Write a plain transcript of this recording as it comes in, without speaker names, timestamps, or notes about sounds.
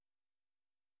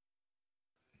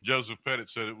Joseph Pettit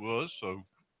said it was, so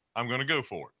I'm going to go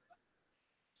for it.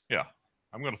 Yeah,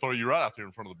 I'm going to throw you right out there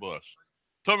in front of the bus.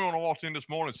 Told me when I walked in this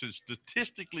morning, said,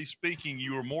 statistically speaking,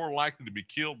 you are more likely to be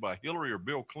killed by Hillary or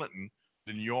Bill Clinton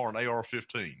than you are an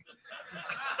AR-15.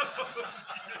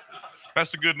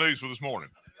 That's the good news for this morning.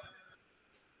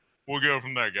 We'll go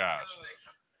from there, guys.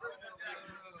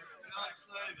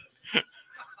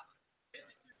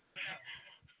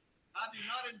 I do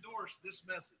not endorse this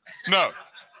message. No,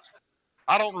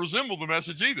 I don't resemble the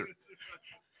message either.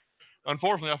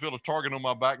 Unfortunately, I feel a target on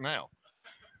my back now.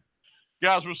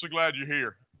 Guys, we're so glad you're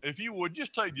here. If you would,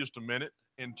 just take just a minute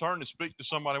and turn and speak to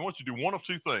somebody. I want you to do one of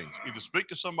two things. Either speak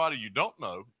to somebody you don't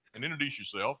know and introduce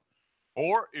yourself,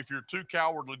 or if you're too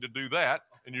cowardly to do that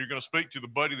and you're going to speak to the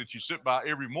buddy that you sit by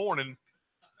every morning,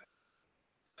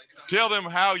 tell them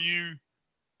how you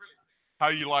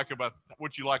like about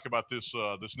what you like about this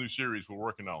this new series we're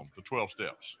working on, the 12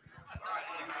 Steps.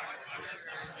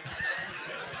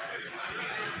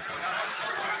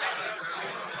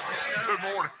 Good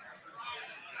morning.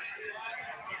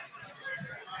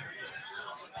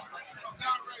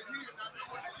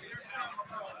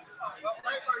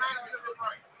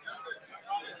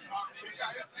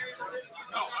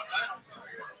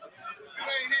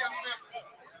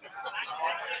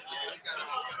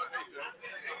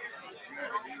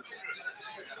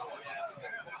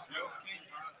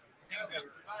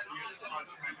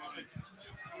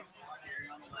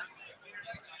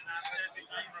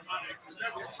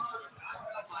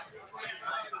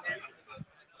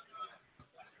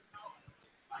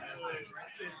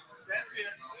 That's it.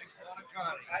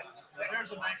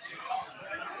 There's a mic.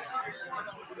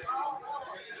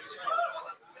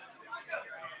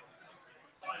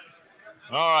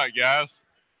 All right, guys.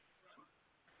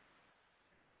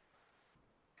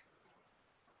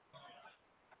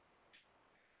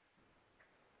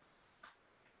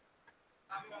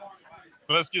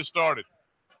 Let's get started.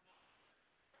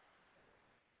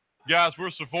 Guys, we're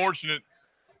so fortunate.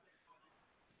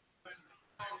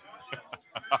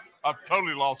 I've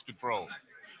totally lost control.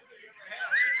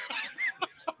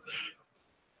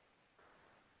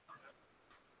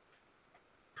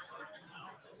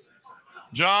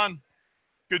 John,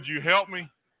 could you help me?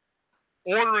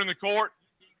 Order in the court.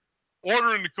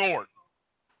 Order in the court.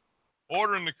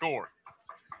 Order in the court.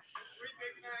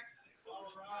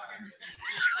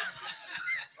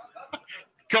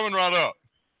 Coming right up.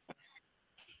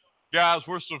 Guys,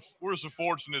 we're so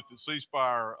fortunate that C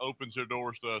Spire opens their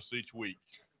doors to us each week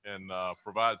and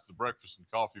provides the breakfast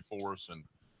and coffee for us. And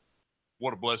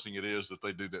what a blessing it is that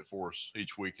they do that for us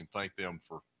each week, and thank them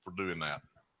for doing that.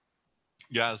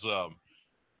 Guys,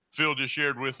 Phil just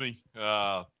shared with me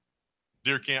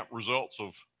deer camp results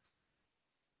of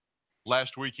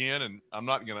last weekend, and I'm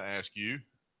not going to ask you.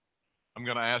 I'm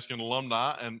going to ask an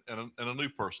alumni and a new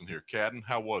person here. Cadden,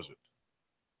 how was it?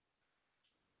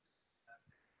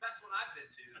 Best one I've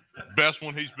been to. Best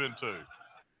one he's been to.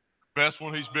 Best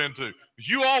one he's been to.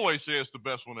 You always say it's the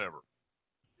best one ever.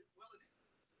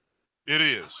 It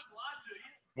is.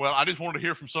 Well, I just wanted to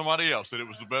hear from somebody else that it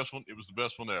was the best one. It was the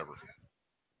best one ever.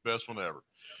 Best one ever.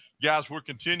 Guys, we're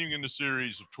continuing in the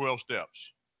series of 12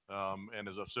 steps. And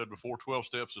as I've said before, 12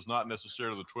 steps is not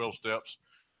necessarily the 12 steps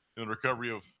in the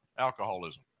recovery of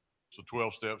alcoholism. So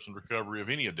 12 steps in recovery of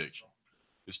any addiction.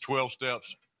 It's 12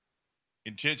 steps,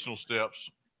 intentional steps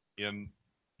in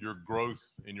your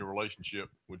growth in your relationship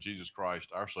with Jesus Christ,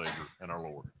 our Savior and our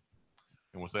Lord.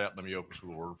 And with that, let me open us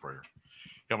with a word of prayer.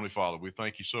 Heavenly Father, we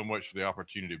thank you so much for the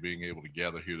opportunity of being able to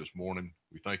gather here this morning.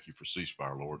 We thank you for C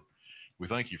Spire, Lord. We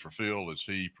thank you for Phil as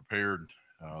he prepared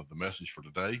the message for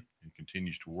today and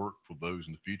continues to work for those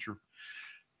in the future.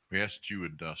 We ask that you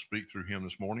would speak through him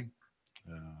this morning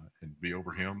and be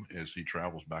over him as he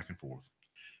travels back and forth.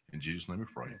 In Jesus' name we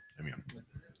pray. Amen.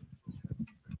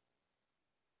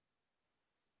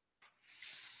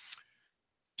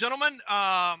 Gentlemen,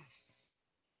 I'm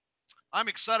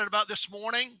excited about this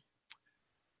morning.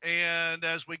 And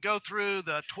as we go through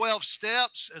the 12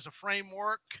 steps as a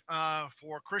framework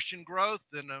for Christian growth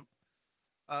and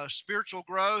spiritual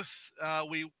growth,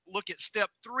 we look at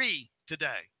step 3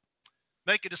 today.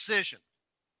 Make a decision.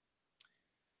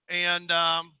 And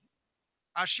I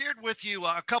shared with you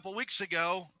a couple weeks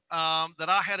ago that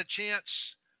I had a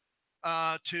chance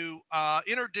to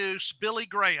introduce Billy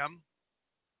Graham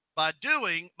by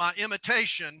doing my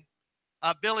imitation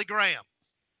of Billy Graham.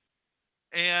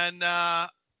 And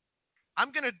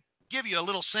I'm going to give you a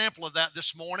little sample of that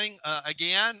this morning.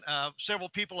 Again, several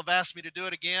people have asked me to do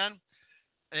it again.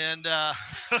 And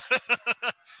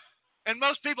and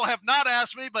most people have not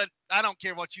asked me, but I don't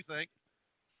care what you think.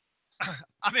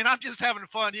 I mean, I'm just having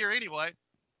fun here anyway.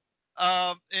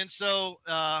 And so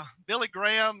Billy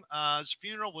Graham's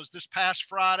funeral was this past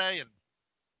Friday, and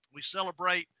we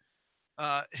celebrate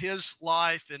his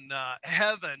life. And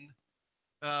heaven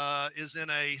is in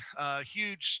a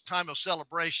huge time of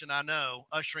celebration, I know,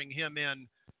 ushering him in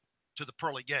to the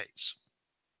pearly gates.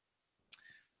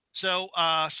 So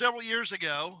several years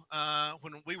ago,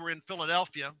 when we were in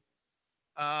Philadelphia,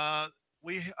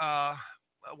 we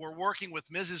were working with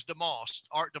Mrs. DeMoss,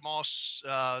 Art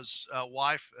DeMoss's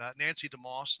wife, Nancy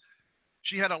DeMoss.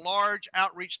 She had a large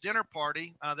outreach dinner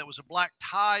party that was a black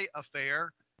tie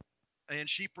affair, and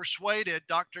she persuaded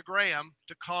Dr. Graham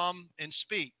to come and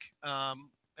speak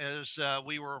as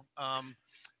we were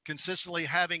consistently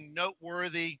having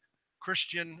noteworthy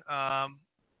Christian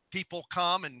people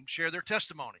come and share their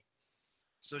testimony.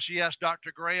 So she asked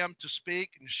Dr. Graham to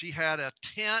speak, and she had a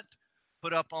tent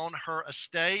put up on her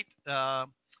estate, and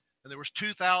there was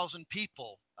 2,000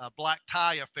 people, a black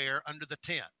tie affair under the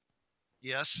tent.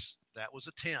 Yes, that was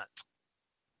a tent.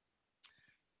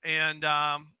 And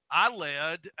I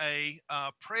led a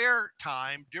prayer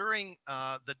time during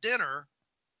the dinner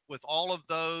with all of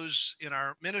those in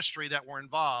our ministry that were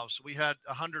involved. So we had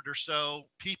 100 or so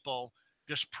people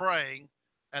just praying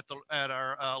at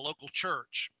our local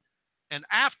church. And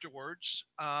afterwards,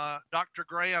 Dr.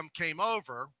 Graham came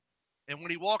over, and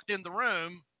when he walked in the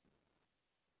room,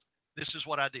 this is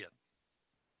what I did.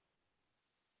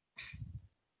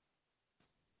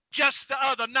 Just the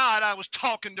other night, I was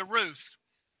talking to Ruth,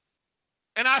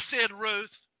 and I said,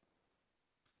 Ruth,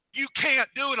 you can't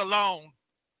do it alone.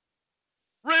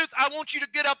 Ruth, I want you to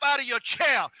get up out of your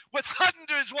chair with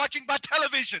hundreds watching by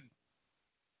television.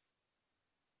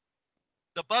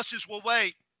 The buses will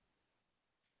wait.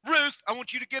 Ruth, I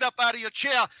want you to get up out of your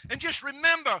chair and just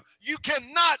remember, you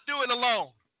cannot do it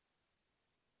alone.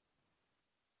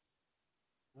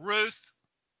 Ruth,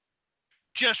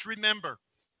 just remember,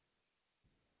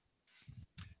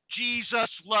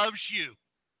 Jesus loves you.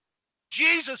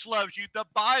 Jesus loves you. The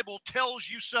Bible tells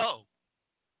you so.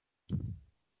 I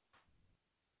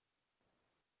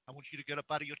want you to get up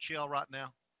out of your chair right now.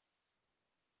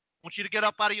 I want you to get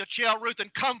up out of your chair, Ruth,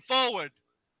 and come forward.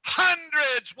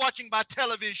 Hundreds watching by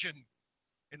television.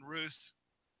 And Ruth,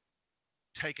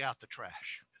 take out the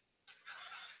trash.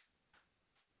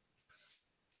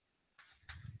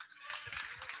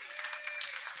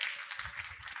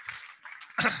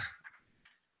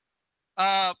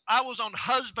 I was on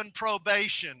husband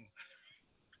probation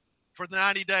for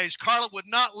 90 days. Carla would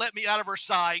not let me out of her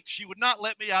sight. She would not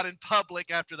let me out in public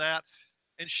after that.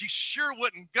 And she sure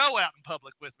wouldn't go out in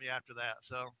public with me after that.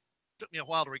 So it took me a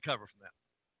while to recover from that.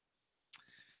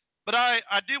 But I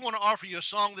do want to offer you a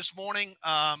song this morning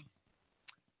that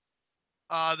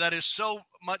is so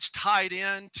much tied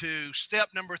into step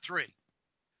number 3,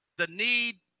 the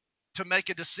need to make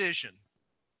a decision.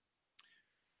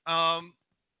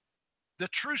 The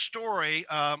true story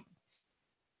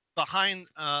behind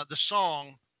the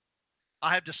song,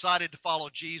 I have decided to follow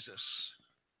Jesus,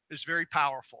 is very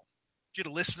powerful. I want you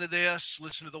to listen to this,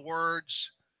 listen to the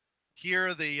words,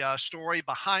 hear the story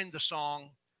behind the song,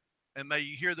 and may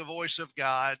you hear the voice of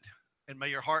God, and may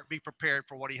your heart be prepared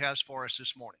for what he has for us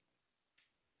this morning.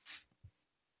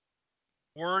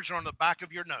 Words are on the back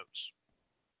of your notes.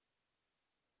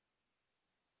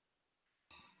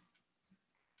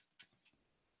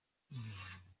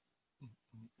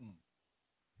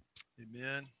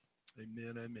 Amen,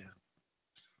 amen, amen.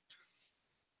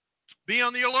 Be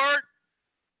on the alert.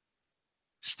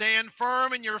 Stand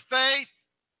firm in your faith.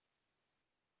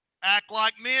 Act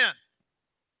like men.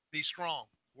 Be strong.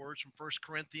 Words from 1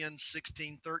 Corinthians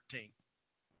 16:13.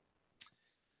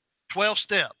 12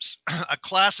 steps, a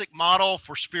classic model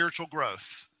for spiritual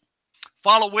growth.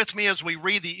 Follow with me as we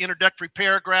read the introductory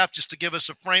paragraph just to give us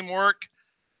a framework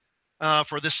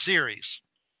for this series.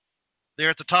 There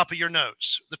at the top of your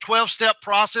notes. The 12-step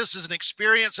process is an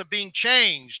experience of being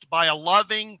changed by a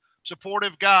loving,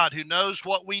 supportive God who knows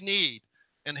what we need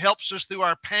and helps us through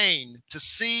our pain to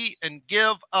see and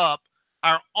give up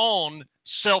our own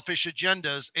selfish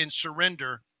agendas and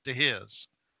surrender to his.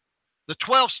 The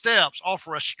 12 steps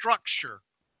offer a structure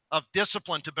of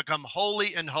discipline to become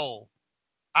holy and whole.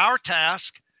 Our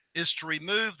task is to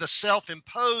remove the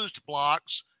self-imposed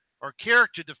blocks or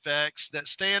character defects that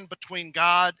stand between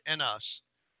God and us.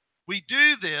 We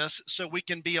do this so we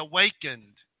can be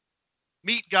awakened,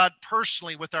 meet God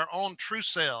personally with our own true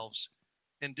selves,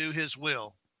 and do his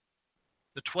will.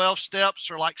 The 12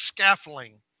 steps are like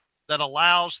scaffolding that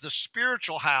allows the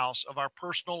spiritual house of our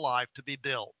personal life to be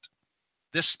built.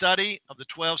 This study of the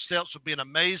 12 steps will be an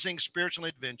amazing spiritual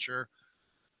adventure.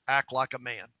 Act like a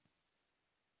man.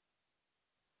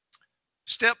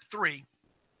 Step 3.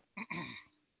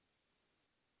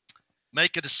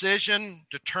 make a decision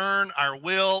to turn our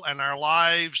will and our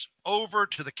lives over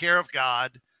to the care of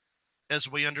God as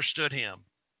we understood him.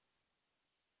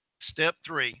 Step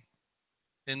 3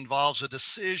 involves a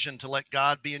decision to let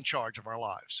God be in charge of our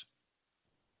lives.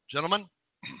 Gentlemen,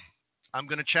 I'm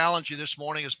going to challenge you this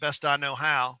morning as best I know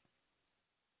how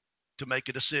to make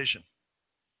a decision.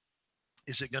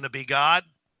 Is it going to be God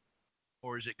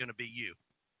or is it going to be you?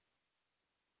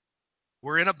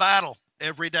 We're in a battle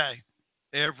every day,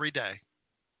 every day.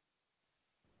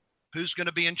 Who's going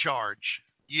to be in charge?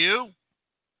 You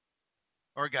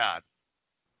or God?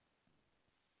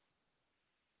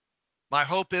 My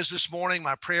hope is this morning,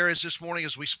 my prayer is this morning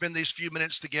as we spend these few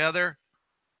minutes together,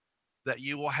 that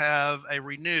you will have a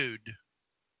renewed,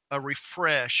 a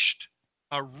refreshed,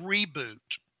 a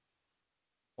reboot,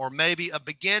 or maybe a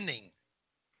beginning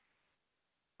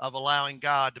of allowing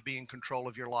God to be in control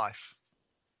of your life.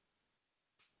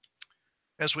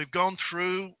 As we've gone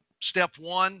through step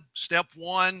one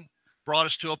brought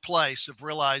us to a place of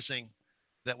realizing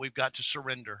that we've got to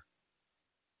surrender.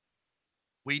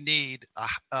 We need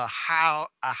a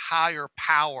higher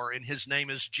power, and his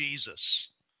name is Jesus.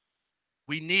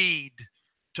 We need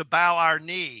to bow our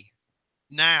knee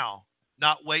now,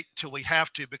 not wait till we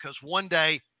have to, because one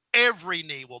day every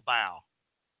knee will bow.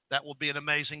 That will be an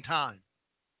amazing time.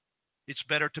 It's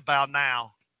better to bow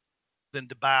now than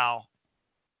to bow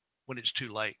when it's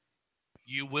too late.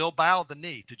 You will bow the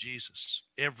knee to Jesus.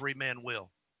 Every man will.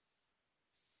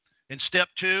 In step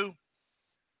 2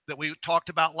 that we talked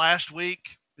about last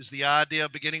week is the idea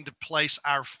of beginning to place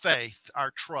our faith,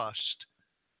 our trust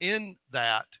in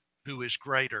that who is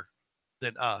greater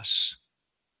than us.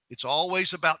 It's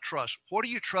always about trust. What are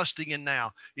you trusting in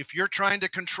now? If you're trying to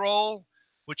control,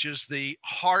 which is the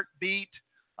heartbeat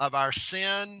of our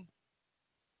sin,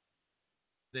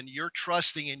 then you're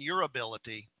trusting in your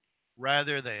ability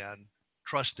rather than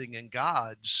trusting in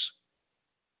God's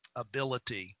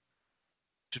ability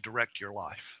to direct your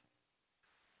life.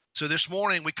 So this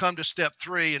morning we come to step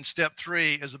 3, and step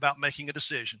 3 is about making a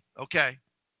decision. Okay,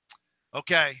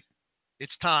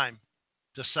 it's time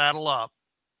to saddle up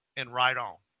and ride on.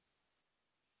 I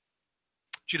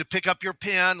want you to pick up your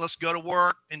pen. Let's go to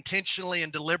work intentionally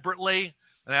and deliberately.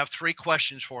 And I have 3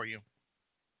 questions for you.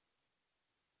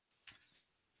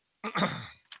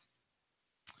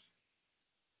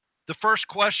 The first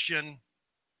question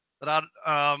that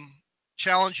I'd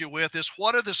challenge you with is,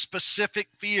 what are the specific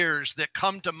fears that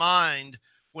come to mind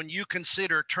when you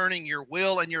consider turning your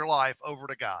will and your life over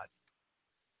to God?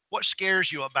 What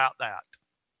scares you about that?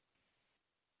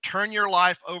 Turn your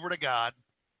life over to God.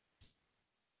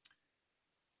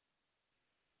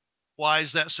 Why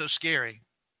is that so scary?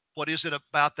 What is it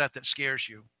about that that scares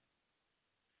you?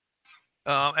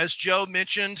 As Joe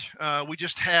mentioned, we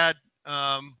just had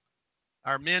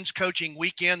our men's coaching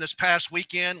weekend this past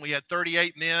weekend. We had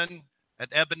 38 men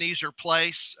at Ebenezer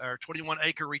Place, our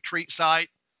 21-acre retreat site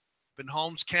in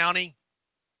Holmes County.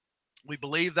 We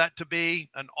believe that to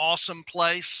be an awesome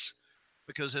place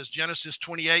because, as Genesis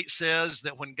 28 says,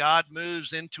 that when God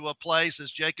moves into a place,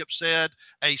 as Jacob said,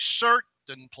 a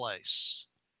certain place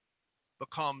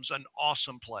becomes an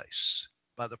awesome place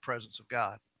by the presence of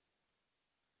God.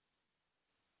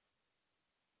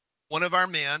 One of our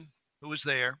men who was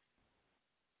there,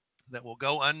 that will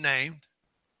go unnamed,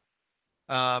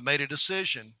 made a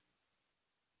decision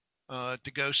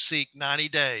to go seek 90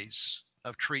 days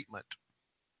of treatment.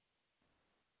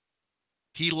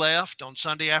 He left on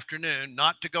Sunday afternoon,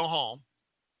 not to go home,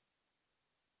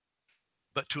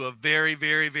 but to a very,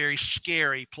 very, very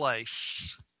scary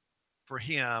place for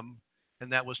him,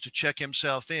 and that was to check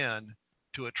himself in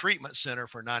to a treatment center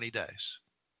for 90 days.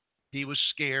 He was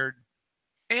scared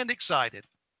and excited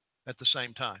at the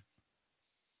same time.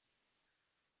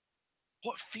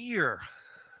 What fear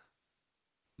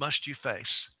must you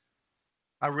face?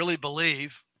 I really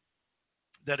believe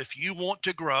that if you want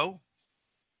to grow,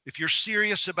 if you're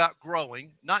serious about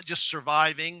growing, not just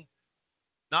surviving,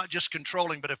 not just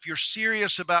controlling, but if you're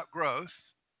serious about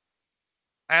growth,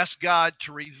 ask God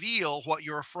to reveal what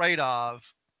you're afraid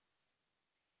of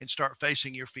and start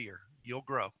facing your fear. You'll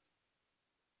grow.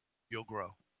 You'll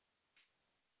grow.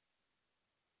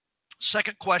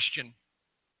 Second question.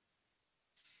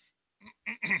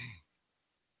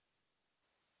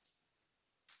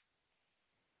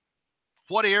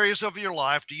 What areas of your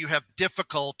life do you have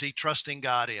difficulty trusting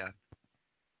God in?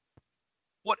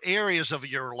 What areas of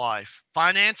your life?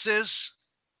 Finances?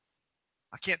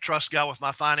 I can't trust God with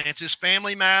my finances.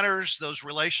 Family matters, those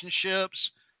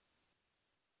relationships.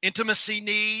 Intimacy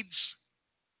needs.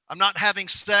 I'm not having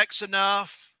sex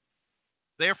enough.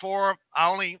 Therefore,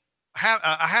 I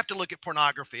have to look at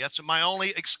pornography. That's my only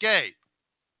escape.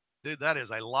 Dude, that is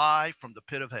a lie from the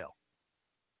pit of hell.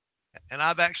 And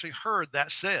I've actually heard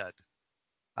that said.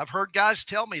 I've heard guys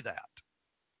tell me that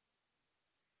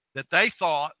they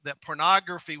thought that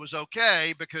pornography was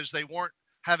okay because they weren't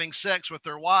having sex with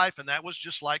their wife, and that was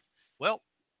just like, well,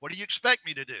 what do you expect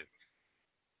me to do?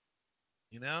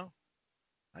 You know,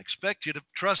 I expect you to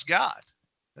trust God.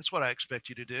 That's what I expect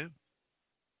you to do.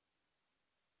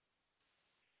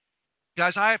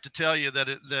 Guys, I have to tell you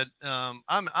that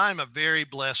I'm a very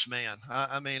blessed man.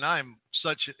 I mean, I'm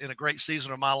such in a great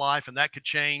season of my life, and that could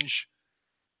change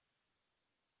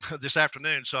this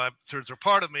afternoon. So there's a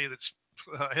part of me that's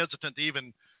hesitant to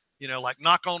even, like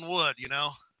knock on wood,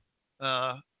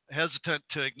 hesitant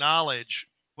to acknowledge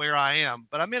where I am.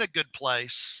 But I'm in a good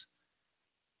place.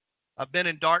 I've been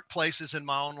in dark places in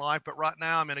my own life, but right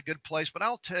now I'm in a good place. But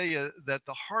I'll tell you that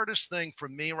the hardest thing for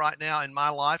me right now in my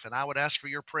life, and I would ask for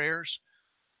your prayers,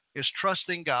 is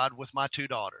trusting God with my two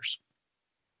daughters.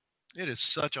 It is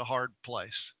such a hard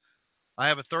place. I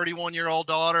have a 31-year-old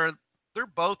daughter. They're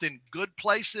both in good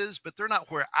places, but they're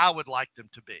not where I would like them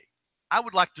to be. I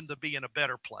would like them to be in a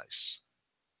better place.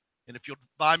 And if you'll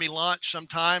buy me lunch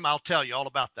sometime, I'll tell you all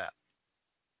about that.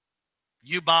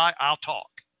 You buy, I'll talk.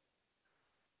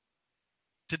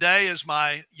 Today is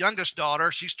my youngest daughter.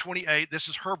 She's 28. This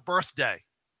is her birthday.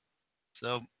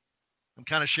 So I'm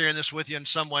kind of sharing this with you in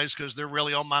some ways because they're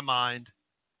really on my mind.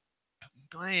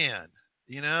 Man,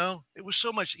 it was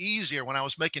so much easier when I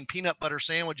was making peanut butter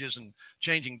sandwiches and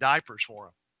changing diapers for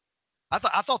them.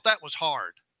 I thought that was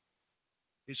hard.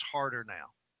 It's harder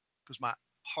now because my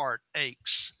heart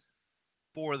aches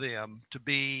for them to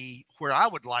be where I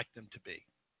would like them to be.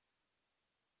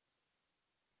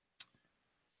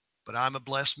 But I'm a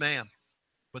blessed man.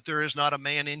 But there is not a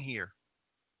man in here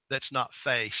that's not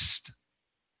faced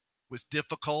with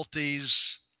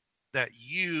difficulties that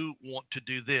you want to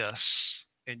do this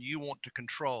and you want to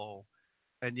control,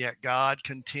 and yet God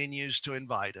continues to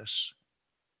invite us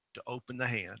to open the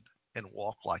hand and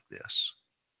walk like this.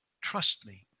 Trust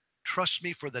me. Trust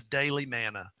me for the daily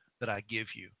manna that I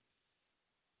give you.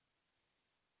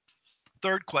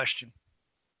 Third question.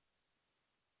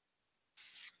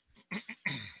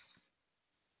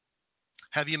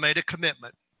 Have you made a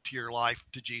commitment to your life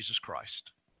to Jesus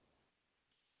Christ?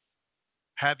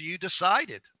 Have you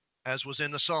decided, as was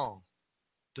in the song,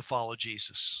 to follow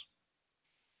Jesus?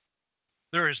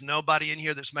 There is nobody in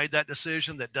here that's made that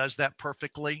decision that does that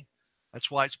perfectly.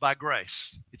 That's why it's by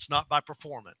grace. It's not by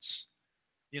performance.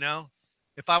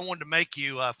 If I wanted to make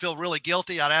you feel really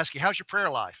guilty, I'd ask you, how's your prayer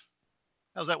life?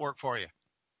 How's that work for you?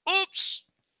 Oops.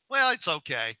 Well, it's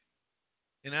okay.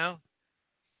 How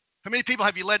many people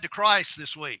have you led to Christ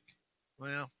this week?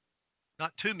 Well,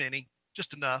 not too many,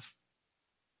 just enough.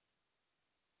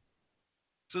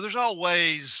 So there's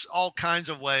all kinds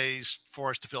of ways for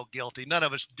us to feel guilty. None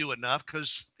of us do enough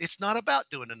because it's not about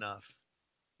doing enough.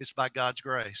 It's by God's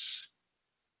grace.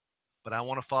 But I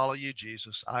want to follow you,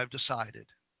 Jesus. I've decided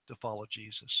to follow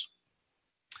Jesus.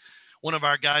 One of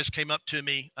our guys came up to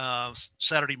me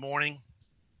Saturday morning,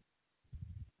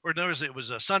 or no, it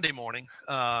was a Sunday morning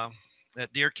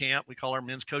at Deer Camp. We call our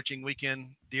men's coaching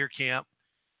weekend Deer Camp.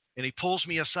 And he pulls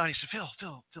me aside. He said,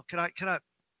 Phil, can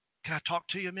I talk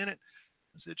to you a minute?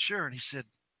 I said, sure. And he said,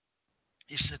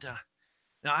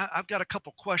 now I've got a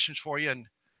couple questions for you, and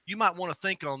you might want to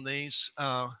think on these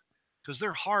because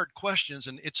they're hard questions,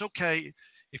 and it's okay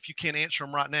if you can't answer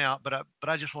them right now. But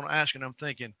I just want to ask, and I'm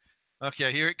thinking,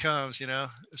 okay, here it comes.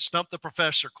 Stump the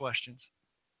professor questions.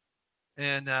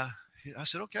 And I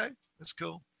said, okay, that's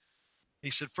cool. He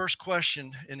said, first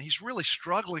question, and he's really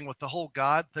struggling with the whole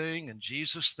God thing and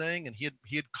Jesus thing, and he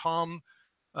had come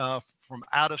from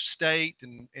out of state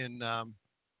and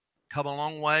come a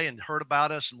long way and heard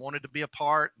about us and wanted to be a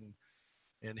part,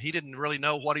 and he didn't really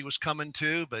know what he was coming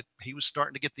to, but he was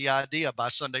starting to get the idea by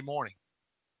Sunday morning.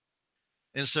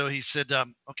 And so he said,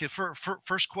 okay,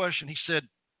 first question, he said,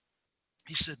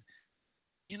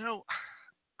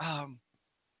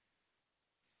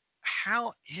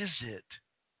 how is it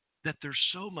that there's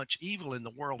so much evil in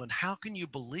the world, and how can you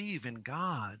believe in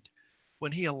God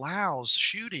when he allows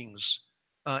shootings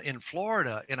in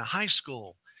Florida in a high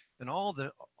school and all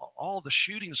the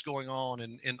shootings going on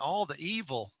and all the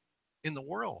evil in the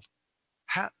world?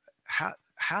 How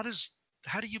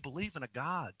do you believe in a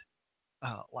God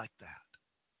like that?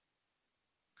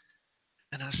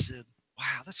 And I said,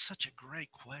 wow, that's such a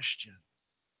great question.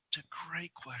 It's a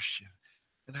great question.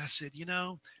 And I said,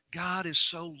 God is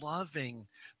so loving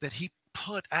that he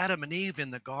put Adam and Eve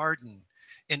in the garden,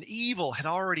 And evil had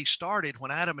already started when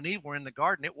Adam and Eve were in the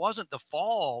garden. It wasn't the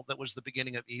fall that was the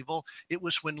beginning of evil. It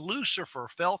was when Lucifer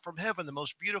fell from heaven, the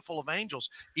most beautiful of angels.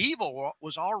 Evil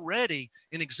was already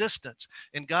in existence.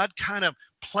 And God kind of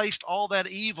placed all that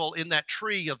evil in that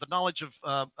tree of the knowledge of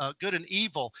good and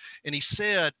evil. And he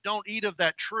said, don't eat of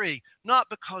that tree, not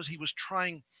because he was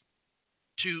trying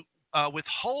to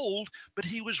withhold, but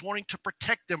he was wanting to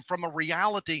protect them from a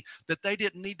reality that they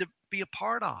didn't need to be a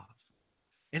part of.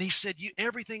 And he said,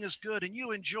 everything is good and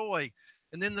you enjoy.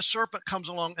 And then the serpent comes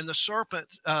along, and the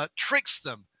serpent tricks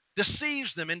them,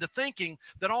 deceives them into thinking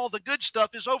that all the good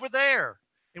stuff is over there.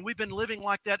 And we've been living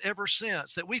like that ever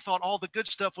since, that we thought all the good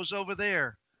stuff was over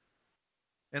there.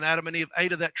 And Adam and Eve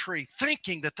ate of that tree,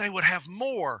 thinking that they would have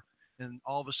more. And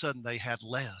all of a sudden they had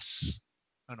less.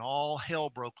 And all hell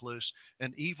broke loose,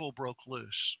 and evil broke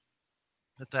loose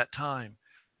at that time.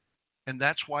 And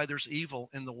that's why there's evil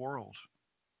in the world.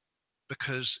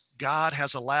 Because God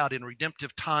has allowed in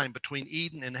redemptive time between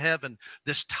Eden and heaven,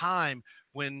 this time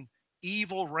when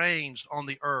evil reigns on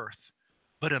the earth.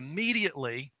 But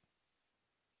immediately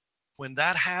when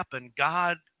that happened,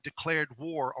 God declared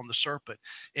war on the serpent.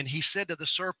 And he said to the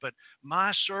serpent,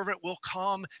 my servant will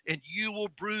come and you will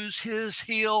bruise his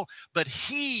heel, but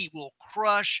he will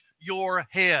crush your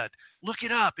head. Look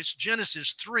it up. It's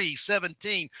Genesis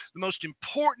 3:17, the most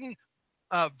important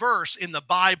verse in the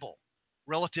Bible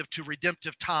relative to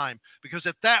redemptive time, because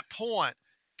at that point,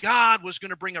 God was going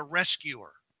to bring a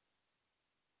rescuer.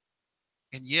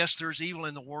 And yes, there's evil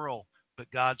in the world,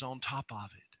 but God's on top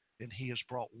of it. And he has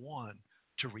brought one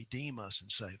to redeem us and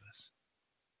save us.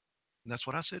 And that's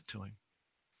what I said to him.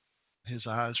 His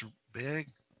eyes are big.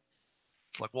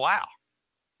 It's like, wow.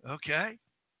 Okay.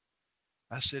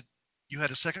 I said, you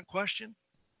had a second question?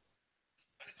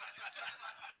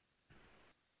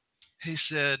 He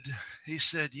said,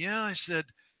 yeah. I said,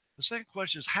 the second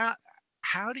question is,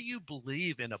 how do you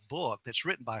believe in a book that's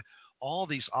written by all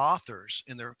these authors,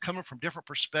 and they're coming from different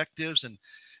perspectives, and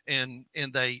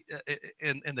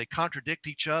they contradict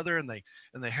each other, and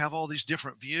they have all these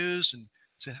different views, and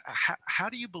said, how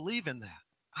do you believe in that?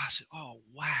 I said, oh,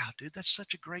 wow, dude, that's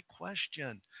such a great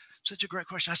question. Such a great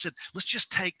question. I said, let's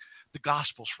just take the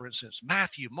Gospels, for instance,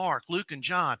 Matthew, Mark, Luke, and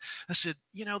John. I said,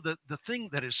 the thing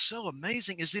that is so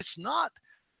amazing is it's not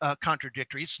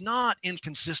contradictory. It's not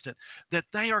inconsistent, that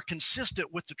they are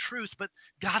consistent with the truth, but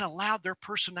God allowed their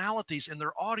personalities and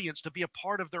their audience to be a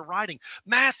part of their writing.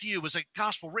 Matthew was a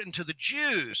gospel written to the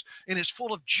Jews, and it's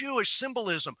full of Jewish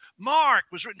symbolism. Mark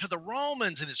was written to the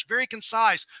Romans, and it's very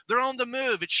concise. They're on the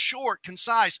move. It's short,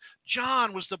 concise.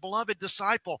 John was the beloved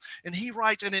disciple, and he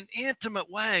writes in an intimate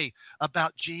way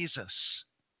about Jesus.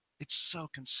 It's so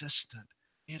consistent.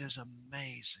 It is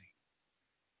amazing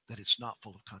that it's not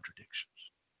full of contradictions.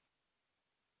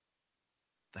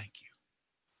 Thank you,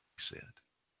 he said.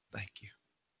 Thank you.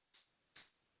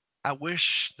 I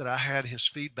wish that I had his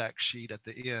feedback sheet at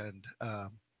the end. I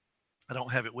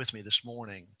don't have it with me this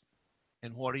morning.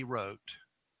 And what he wrote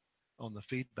on the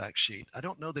feedback sheet, I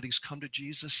don't know that he's come to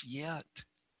Jesus yet,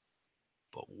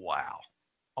 but wow.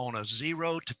 On a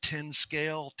 0 to 10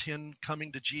 scale, 10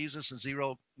 coming to Jesus and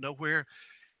 0 nowhere,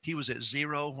 he was at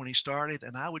 0 when he started.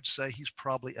 And I would say he's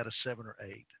probably at a 7 or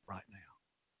 8 right now.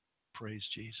 Praise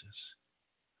Jesus.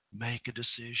 Make a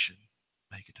decision.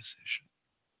 Make a decision.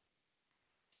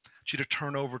 I want you to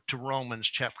turn over to Romans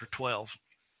chapter 12.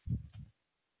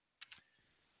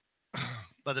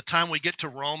 By the time we get to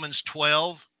Romans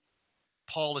 12,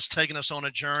 Paul has taken us on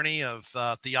a journey of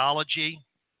theology,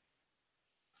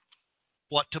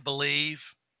 what to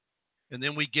believe. And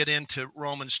then we get into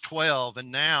Romans 12,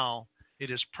 and now it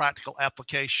is practical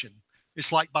application.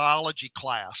 It's like biology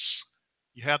class.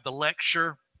 You have the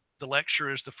lecture. The lecture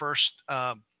is the first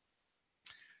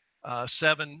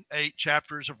 7, 8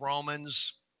 chapters of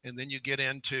Romans, and then you get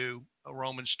into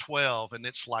Romans 12, and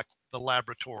it's like the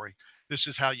laboratory. This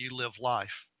is how you live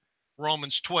life.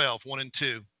 Romans 12, 1 and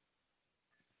 2.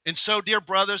 And so, dear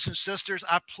brothers and sisters,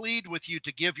 I plead with you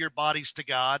to give your bodies to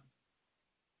God.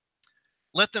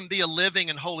 Let them be a living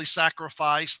and holy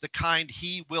sacrifice, the kind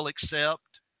he will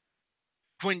accept.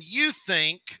 When you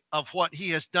think of what he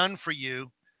has done for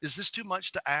you, is this too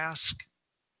much to ask?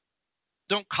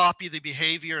 Don't copy the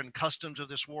behavior and customs of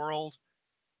this world,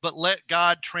 but let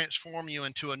God transform you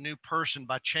into a new person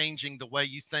by changing the way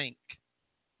you think.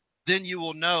 Then you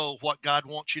will know what God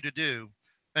wants you to do,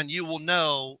 and you will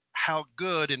know how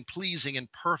good and pleasing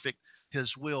and perfect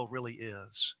his will really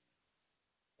is.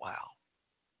 Wow.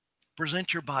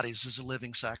 Present your bodies as a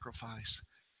living sacrifice.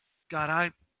 God,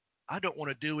 I don't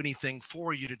want to do anything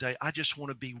for you today. I just want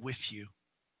to be with you.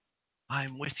 I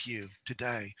am with you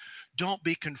today. Don't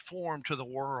be conformed to the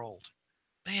world,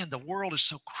 Man, the world is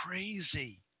so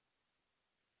crazy.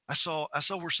 I saw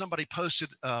where somebody posted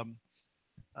on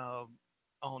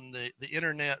the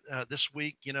internet this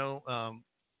week.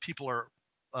 People are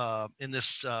in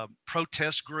this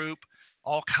protest group,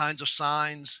 all kinds of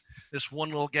signs. This one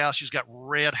little gal, she's got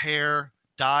red hair,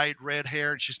 dyed red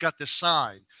hair, and she's got this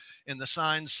sign, and the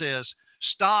sign says,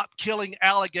 "Stop killing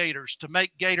alligators to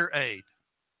make Gatorade."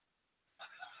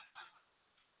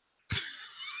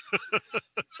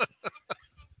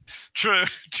 True.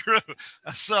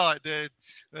 I saw it, dude.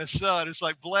 I saw it. It's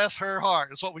like, bless her heart.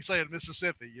 That's what we say in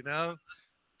Mississippi,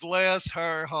 Bless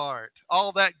her heart.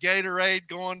 All that Gatorade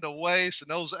going to waste and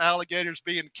those alligators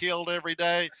being killed every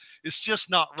day. It's just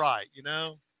not right,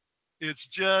 It's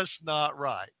just not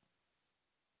right.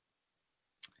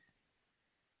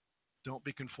 Don't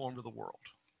be conformed to the world.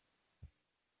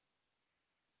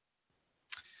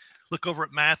 Look over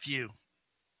at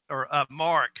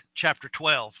Mark chapter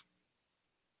 12.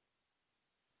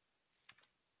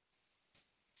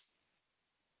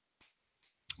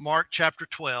 Mark chapter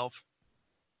 12.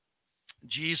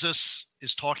 Jesus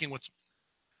is talking with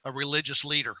a religious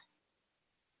leader.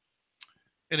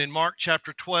 And in Mark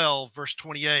chapter 12, verse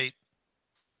 28,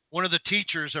 one of the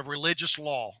teachers of religious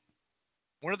law,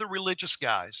 one of the religious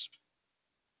guys,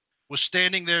 was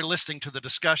standing there listening to the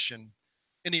discussion,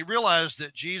 and he realized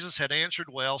that Jesus had answered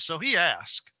well, so he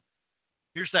asked,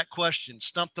 here's that question,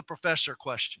 stump the professor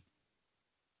question.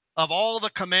 Of all the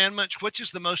commandments, which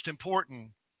is the most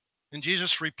important? And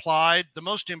Jesus replied, the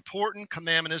most important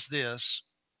commandment is this: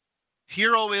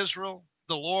 Hear, O Israel,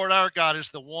 the Lord our God is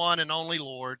the one and only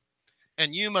Lord,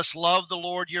 and you must love the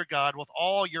Lord your God with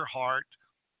all your heart,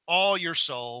 all your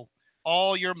soul,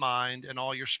 all your mind, and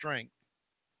all your strength.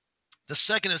 The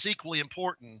second is equally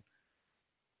important.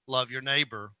 Love your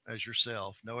neighbor as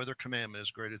yourself. No other commandment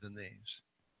is greater than these.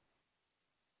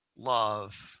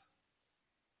 Love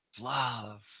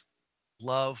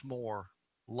more,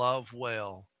 love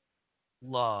well.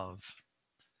 Love.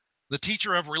 The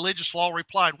teacher of religious law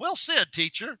replied, well said,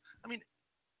 teacher. I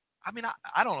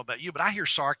don't know about you, but I hear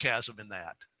sarcasm in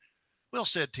that. Well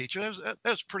said, teacher. That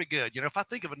was pretty good. If I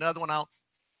think of another one, I'll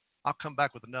come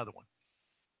back with another one.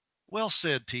 Well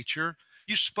said, teacher.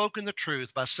 You've spoken the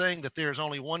truth by saying that there is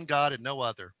only one God and no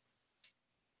other.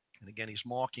 And again, he's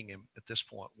mocking him at this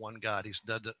point. One God. He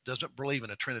doesn't believe in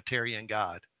a Trinitarian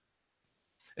God.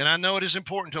 And I know it is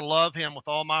important to love him with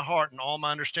all my heart and all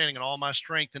my understanding and all my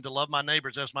strength, and to love my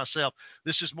neighbors as myself.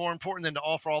 This is more important than to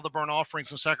offer all the burnt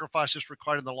offerings and sacrifices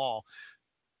required in the law.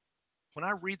 When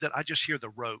I read that, I just hear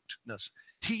the roteness.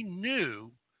 He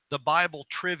knew the Bible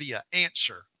trivia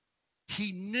answer.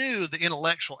 He knew the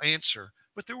intellectual answer,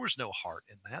 but there was no heart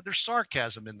in that. There's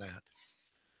sarcasm in that.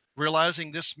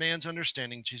 Realizing this man's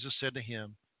understanding, Jesus said to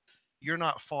him, you're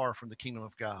not far from the kingdom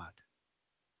of God.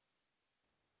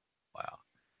 Wow.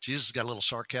 Jesus got a little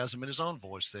sarcasm in his own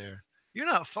voice there. You're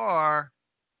not far,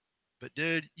 but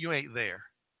dude, you ain't there.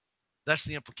 That's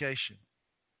the implication.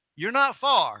 You're not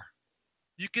far.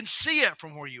 You can see it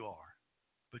from where you are,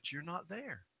 but you're not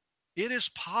there. It is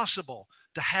possible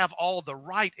to have all the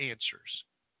right answers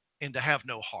and to have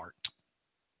no heart.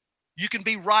 You can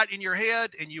be right in your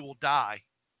head and you will die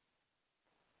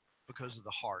because of the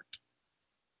heart.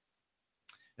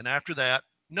 And after that,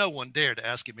 no one dared to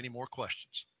ask him any more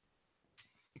questions.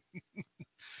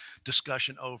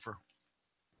 Discussion over.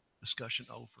 Discussion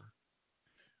over.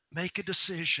 Make a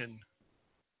decision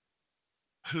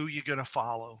who you're going to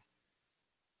follow.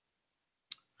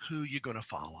 Who you're going to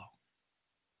follow.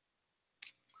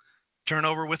 Turn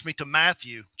over with me to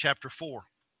Matthew chapter 4.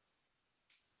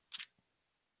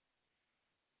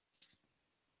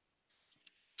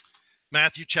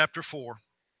 Matthew chapter 4.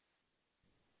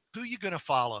 Who are you going to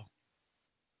follow?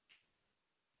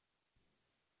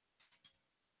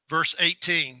 Verse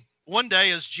 18. One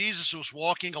day as Jesus was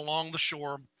walking along the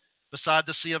shore beside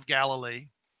the Sea of Galilee,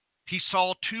 he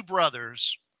saw two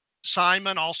brothers,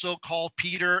 Simon, also called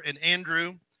Peter, and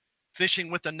Andrew,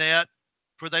 fishing with a net,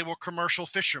 for they were commercial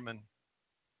fishermen.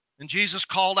 And Jesus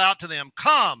called out to them,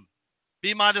 come,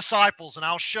 be my disciples, and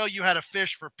I'll show you how to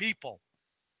fish for people.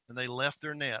 And they left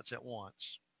their nets at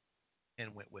once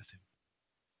and went with him.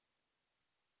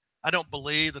 I don't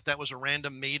believe that was a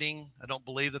random meeting. I don't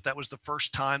believe that was the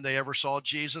first time they ever saw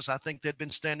Jesus. I think they'd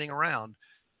been standing around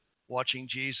watching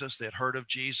Jesus. They had heard of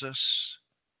Jesus.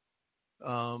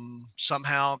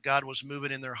 Somehow God was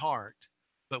moving in their heart.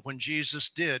 But when Jesus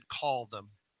did call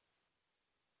them,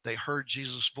 they heard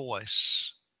Jesus'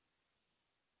 voice.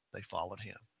 They followed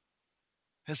him.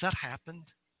 Has that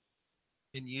happened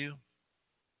in you?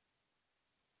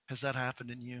 Has that happened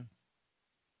in you?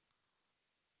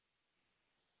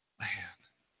 Man.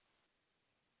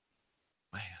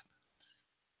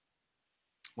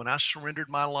 When I surrendered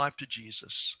my life to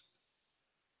Jesus,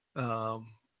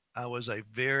 I was a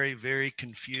very, very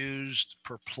confused,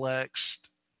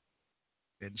 perplexed,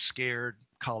 and scared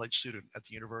college student at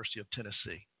the University of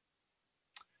Tennessee.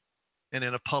 And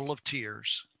in a puddle of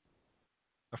tears,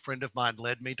 a friend of mine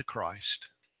led me to Christ.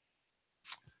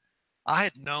 I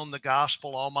had known the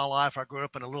gospel all my life. I grew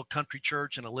up in a little country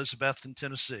church in Elizabethton,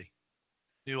 Tennessee.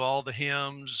 Knew all the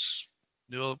hymns,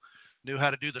 knew how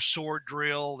to do the sword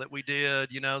drill that we did,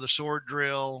 the sword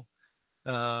drill,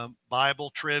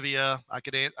 Bible trivia.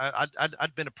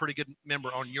 I'd been a pretty good member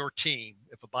on your team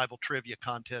if a Bible trivia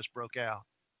contest broke out.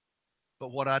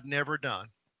 But what I'd never done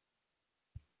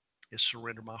is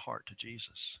surrender my heart to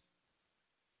Jesus.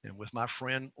 And with my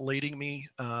friend leading me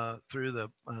through the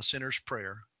sinner's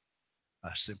prayer,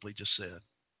 I simply just said,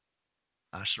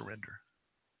 I surrender.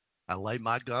 I laid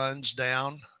my guns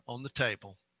down on the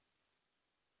table,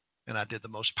 and I did the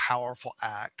most powerful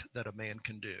act that a man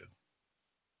can do,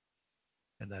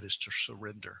 and that is to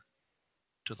surrender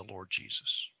to the Lord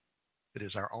Jesus. It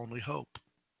is our only hope.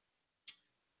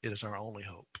 It is our only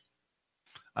hope.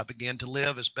 I began to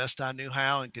live as best I knew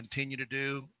how and continue to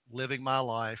do, living my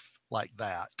life like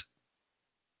that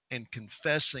and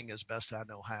confessing as best I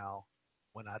know how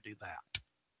when I do that.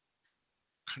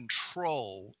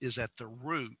 Control is at the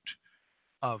root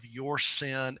of your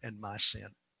sin and my sin.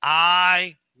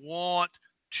 I want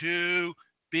to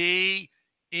be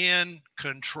in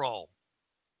control.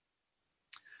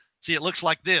 See, it looks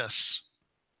like this.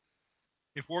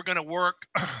 If we're going to work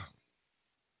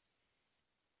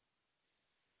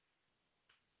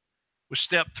with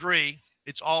step 3,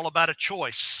 it's all about a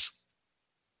choice.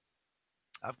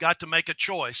 I've got to make a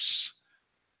choice.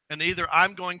 And either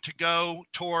I'm going to go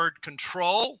toward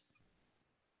control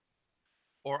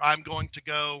or I'm going to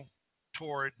go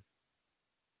toward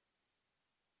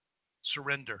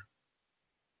surrender.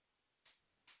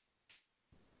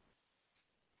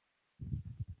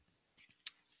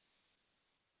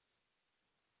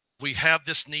 We have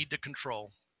this need to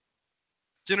control.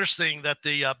 It's interesting that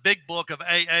the big book of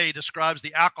AA describes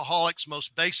the alcoholic's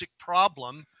most basic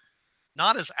problem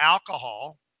not as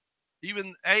alcohol.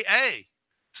 Even AA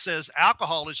says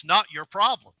alcohol is not your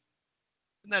problem.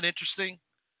 Isn't that interesting?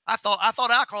 I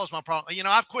thought alcohol is my problem.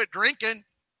 I've quit drinking,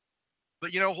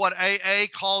 but you know what AA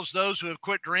calls those who have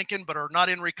quit drinking but are not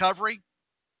in recovery?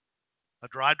 A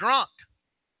dry drunk.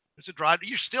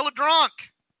 You're still a drunk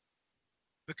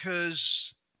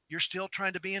because you're still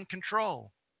trying to be in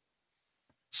control.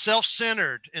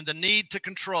 Self-centered and the need to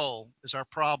control is our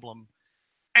problem.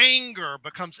 Anger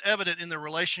becomes evident in the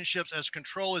relationships as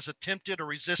control is attempted or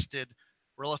resisted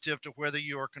relative to whether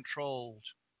you are controlled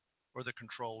or the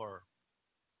controller.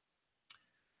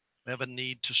 We have a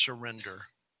need to surrender.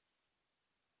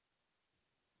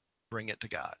 Bring it to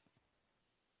God.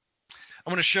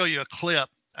 I'm going to show you a clip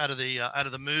out of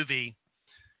the movie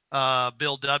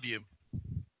Bill W.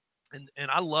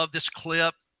 And I love this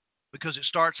clip because it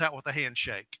starts out with a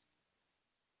handshake.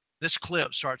 This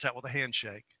clip starts out with a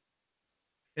handshake.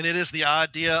 And it is the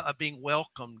idea of being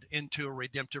welcomed into a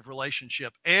redemptive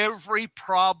relationship. Every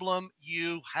problem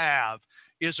you have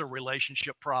is a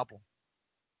relationship problem.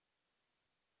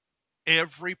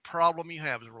 Every problem you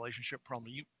have is a relationship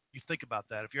problem. You think about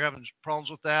that. If you're having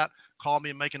problems with that, call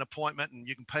me and make an appointment, and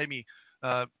you can pay me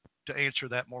to answer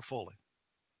that more fully.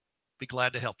 Be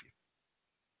glad to help you.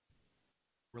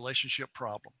 Relationship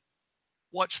problem.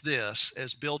 Watch this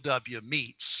as Bill W.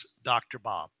 meets Dr.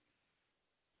 Bob.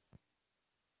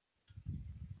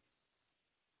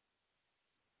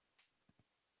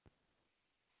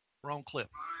 Wrong clip.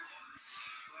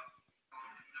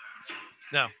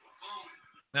 No.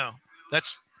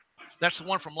 That's the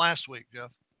one from last week,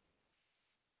 Jeff.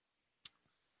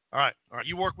 All right.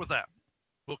 You work with that.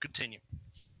 We'll continue.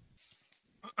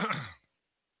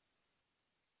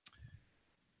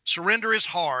 Surrender is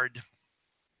hard.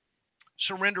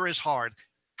 Surrender is hard.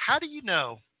 How do you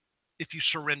know if you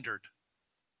surrendered?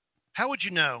 How would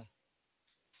you know?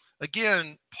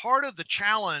 Again, part of the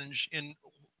challenge in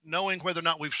knowing whether or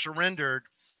not we've surrendered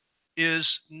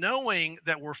is knowing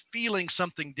that we're feeling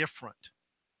something different.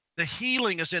 The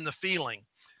healing is in the feeling.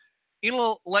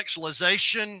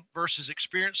 Intellectualization versus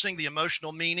experiencing the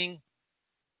emotional meaning,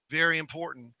 very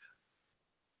important.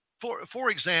 For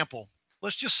example,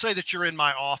 let's just say that you're in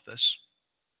my office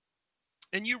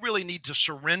and you really need to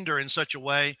surrender in such a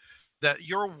way that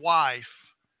your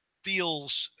wife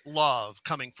feels love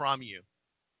coming from you.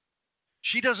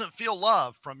 She doesn't feel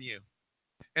love from you.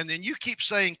 And then you keep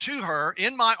saying to her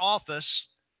in my office,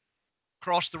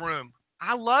 across the room,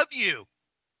 I love you.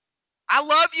 I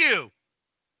love you.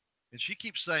 And she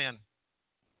keeps saying,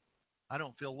 I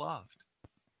don't feel loved.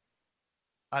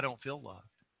 I don't feel loved.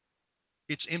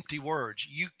 It's empty words.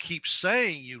 You keep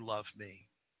saying you love me,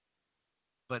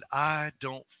 but I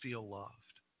don't feel loved.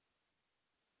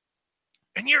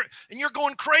 And you're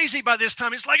going crazy by this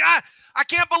time. It's like, I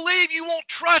can't believe you won't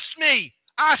trust me.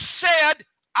 I said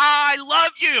I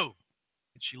love you.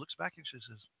 And she looks back and she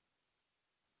says,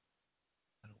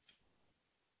 I don't feel.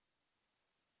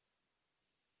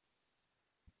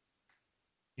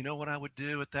 You know what I would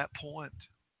do at that point?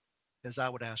 Is I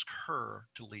would ask her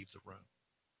to leave the room,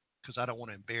 because I don't want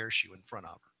to embarrass you in front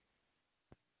of her.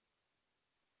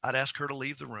 I'd ask her to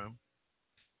leave the room.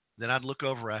 Then I'd look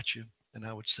over at you and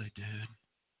I would say, dude,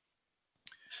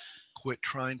 quit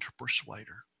trying to persuade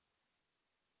her.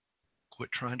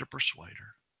 Quit trying to persuade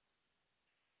her.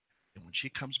 And when she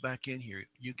comes back in here,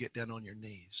 you get down on your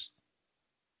knees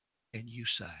and you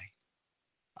say,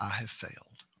 I have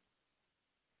failed.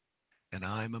 And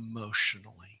I'm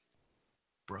emotionally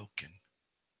broken.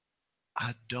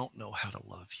 I don't know how to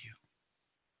love you.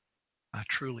 I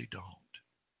truly don't.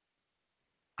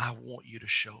 I want you to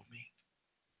show me.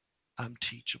 I'm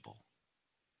teachable.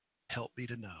 Help me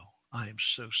to know. I am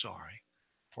so sorry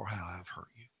for how I've hurt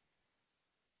you.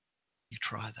 You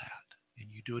try that, and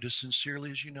you do it as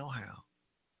sincerely as you know how,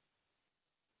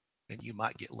 and you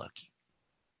might get lucky.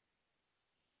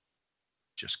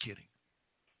 Just kidding.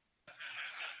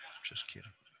 Just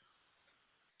kidding.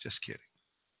 Just kidding.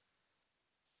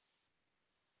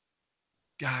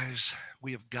 Guys,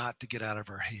 we have got to get out of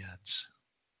our heads.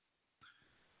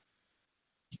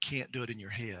 You can't do it in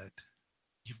your head.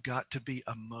 You've got to be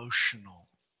emotional.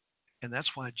 And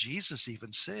that's why Jesus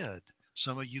even said,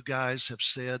 some of you guys have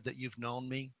said that you've known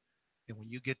me. And when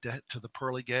you get to the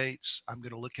pearly gates, I'm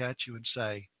going to look at you and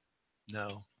say,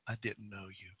 no, I didn't know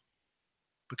you.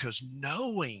 Because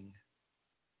knowing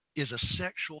is a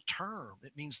sexual term.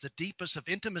 It means the deepest of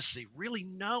intimacy, really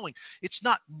knowing. It's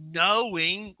not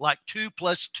knowing like 2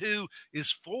 + 2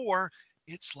 is 4.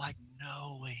 It's like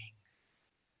knowing,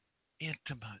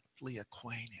 intimately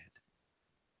acquainted.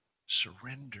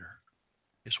 Surrender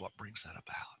is what brings that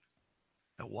about.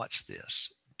 Now watch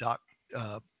this.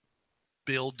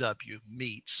 Bill W.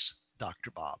 meets Dr.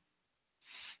 Bob.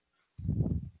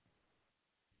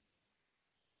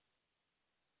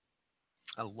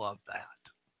 I love that.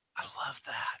 I love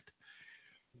that.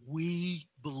 We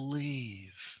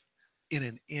believe in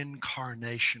an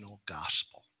incarnational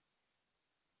gospel.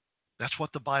 That's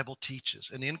what the Bible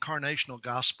teaches. An incarnational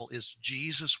gospel is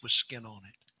Jesus with skin on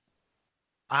it.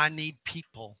 I need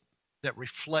people that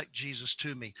reflect Jesus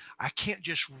to me. I can't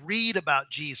just read about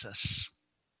Jesus.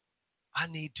 I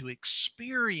need to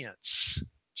experience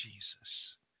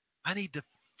Jesus. I need to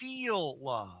feel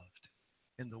loved.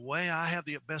 And the way I have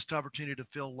the best opportunity to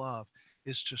feel love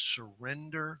is to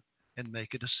surrender and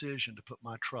make a decision to put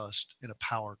my trust in a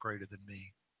power greater than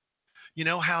me. You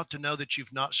know how to know that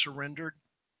you've not surrendered?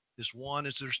 Is one,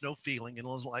 is there's no feeling,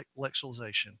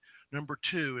 intellectualization. Number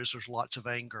 2 is there's lots of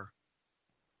anger.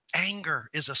 Anger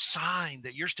is a sign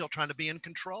that you're still trying to be in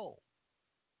control.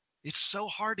 It's so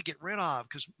hard to get rid of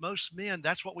because most men,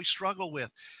 that's what we struggle with.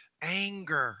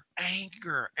 Anger,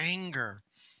 anger, anger.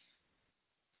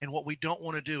 And what we don't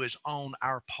want to do is own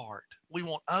our part. We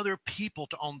want other people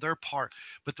to own their part.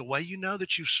 But the way you know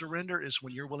that you surrender is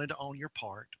when you're willing to own your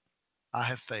part. I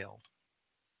have failed.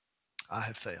 I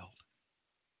have failed.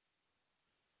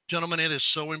 Gentlemen, it is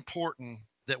so important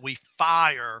that we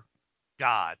fire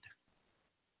God.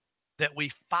 That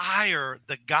we fire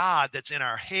the God that's in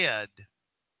our head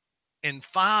and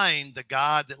find the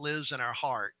God that lives in our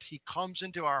heart. He comes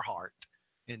into our heart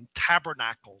and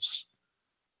tabernacles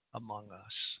among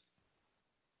us.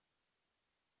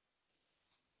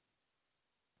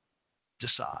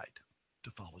 Decide to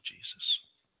follow Jesus.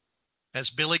 As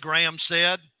Billy Graham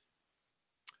said,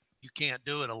 you can't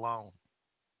do it alone.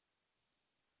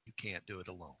 You can't do it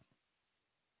alone.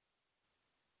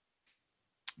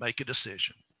 Make a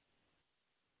decision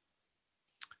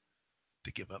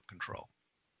to give up control.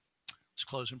 Let's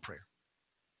close in prayer.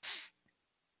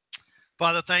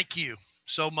 Father, thank you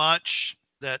so much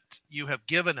that you have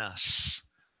given us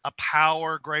a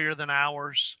power greater than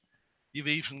ours. You've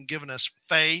even given us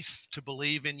faith to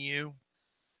believe in you.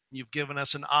 You've given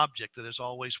us an object that is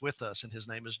always with us, and his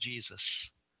name is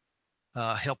Jesus.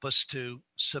 Help us to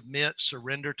submit,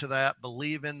 surrender to that,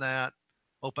 believe in that,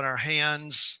 open our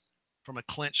hands from a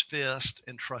clenched fist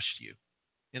and trust you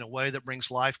in a way that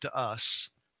brings life to us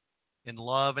and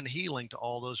love and healing to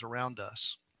all those around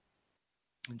us.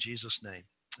 In Jesus' name,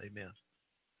 amen.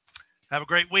 Have a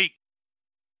great week.